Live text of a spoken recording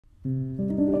For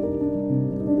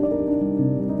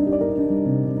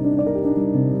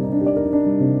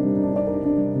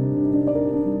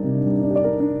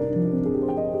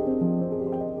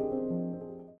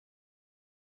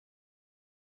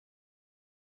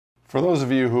those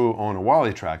of you who own a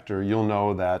WallyTractor, you'll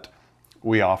know that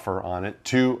we offer on it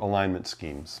two alignment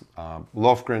schemes,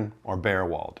 Lofgren or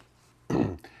bare-walled.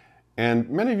 And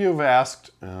many of you have asked,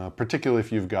 particularly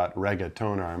if you've got Rega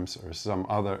tone arms or some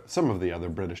of the other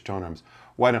British tone arms,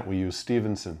 why don't we use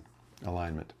Stevenson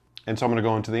alignment? And so I'm going to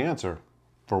go into the answer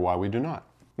for why we do not.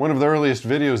 One of the earliest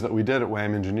videos that we did at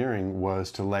WAM Engineering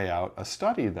was to lay out a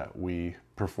study that we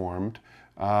performed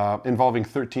involving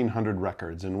 1,300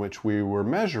 records, in which we were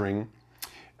measuring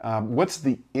what's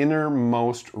the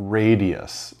innermost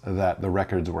radius that the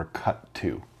records were cut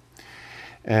to.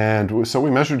 And so we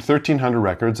measured 1,300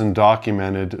 records and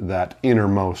documented that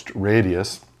innermost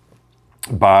radius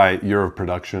by year of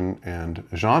production and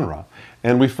genre.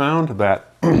 And we found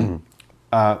that the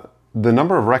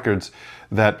number of records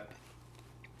that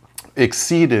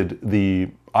exceeded the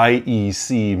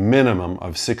IEC minimum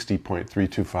of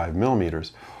 60.325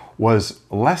 millimeters was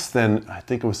less than, I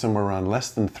think it was somewhere around less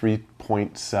than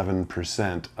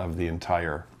 3.7% of the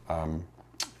entire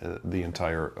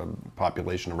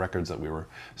population of records that we were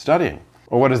studying.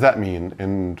 Well, what does that mean?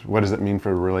 And what does it mean for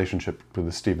the relationship to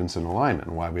the Stevenson alignment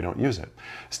and why we don't use it?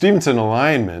 Stevenson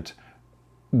alignment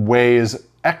weighs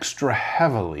extra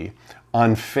heavily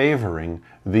on favoring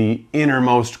the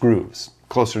innermost grooves,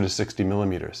 closer to 60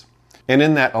 millimeters. And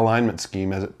in that alignment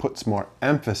scheme, as it puts more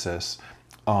emphasis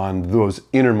on those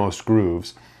innermost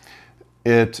grooves,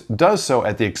 it does so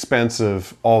at the expense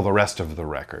of all the rest of the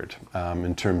record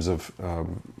in terms of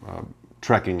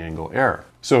tracking angle error.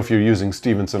 So if you're using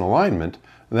Stevenson alignment,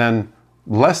 then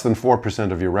less than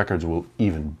 4% of your records will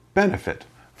even benefit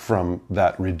from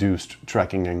that reduced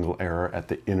tracking angle error at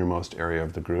the innermost area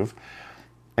of the groove.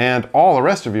 And all the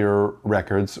rest of your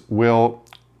records will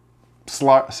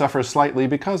suffer slightly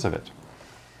because of it.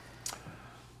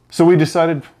 So we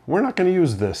decided we're not going to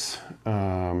use this.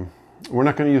 We're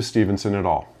not going to use Stevenson at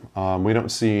all. We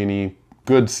don't see any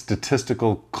good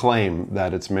statistical claim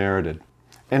that it's merited.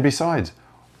 And besides,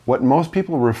 what most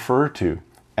people refer to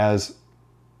as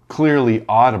clearly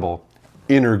audible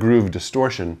inner groove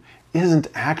distortion isn't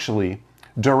actually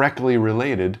directly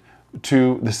related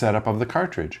to the setup of the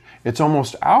cartridge. It's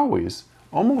almost always,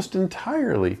 almost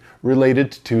entirely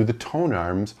related to the tone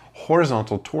arm's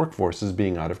horizontal torque forces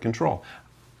being out of control.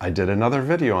 I did another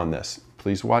video on this.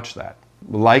 Please watch that.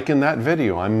 Like in that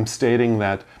video, I'm stating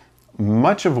that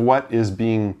much of what is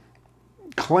being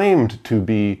claimed to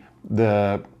be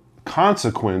the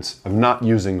consequence of not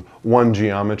using one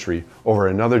geometry over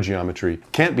another geometry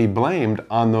can't be blamed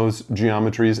on those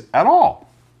geometries at all.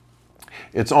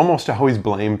 It's almost always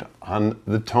blamed on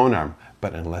the tone arm.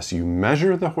 But unless you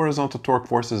measure the horizontal torque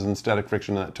forces and static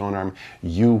friction in that tone arm,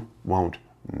 you won't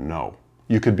know.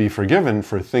 You could be forgiven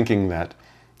for thinking that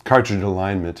cartridge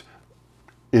alignment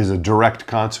is a direct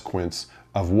consequence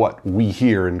of what we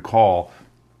hear and call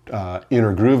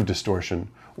inner groove distortion.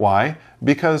 Why?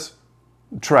 Because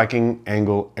tracking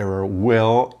angle error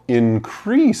will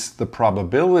increase the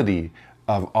probability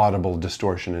of audible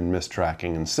distortion and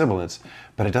mistracking and sibilance,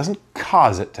 but it doesn't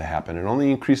cause it to happen. It only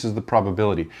increases the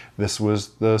probability. This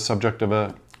was the subject of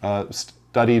a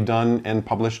study done and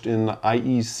published in the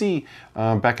IEC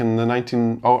back in the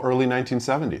early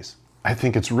 1970s. I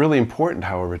think it's really important,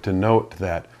 however, to note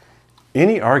that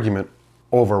any argument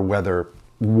over whether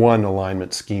one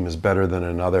alignment scheme is better than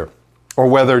another, or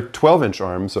whether 12-inch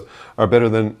arms are better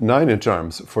than 9-inch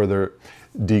arms for their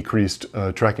decreased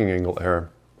tracking angle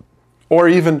error, or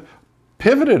even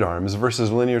pivoted arms versus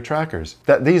linear trackers,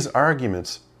 that these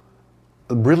arguments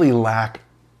really lack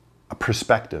a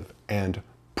perspective and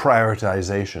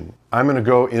prioritization. I'm going to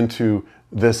go into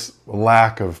this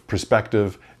lack of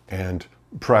perspective and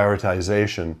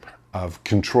prioritization of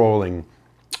controlling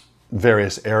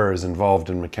various errors involved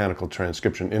in mechanical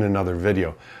transcription in another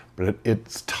video. But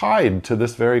it's tied to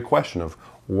this very question of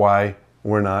why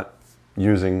we're not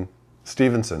using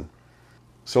Stevenson.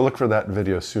 So look for that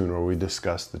video soon where we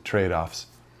discuss the trade-offs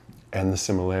and the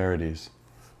similarities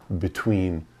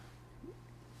between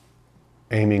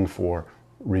aiming for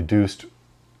reduced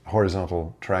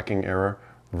horizontal tracking error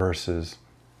versus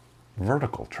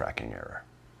vertical tracking error.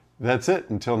 That's it.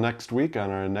 Until next week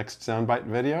on our next soundbite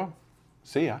video.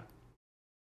 See ya.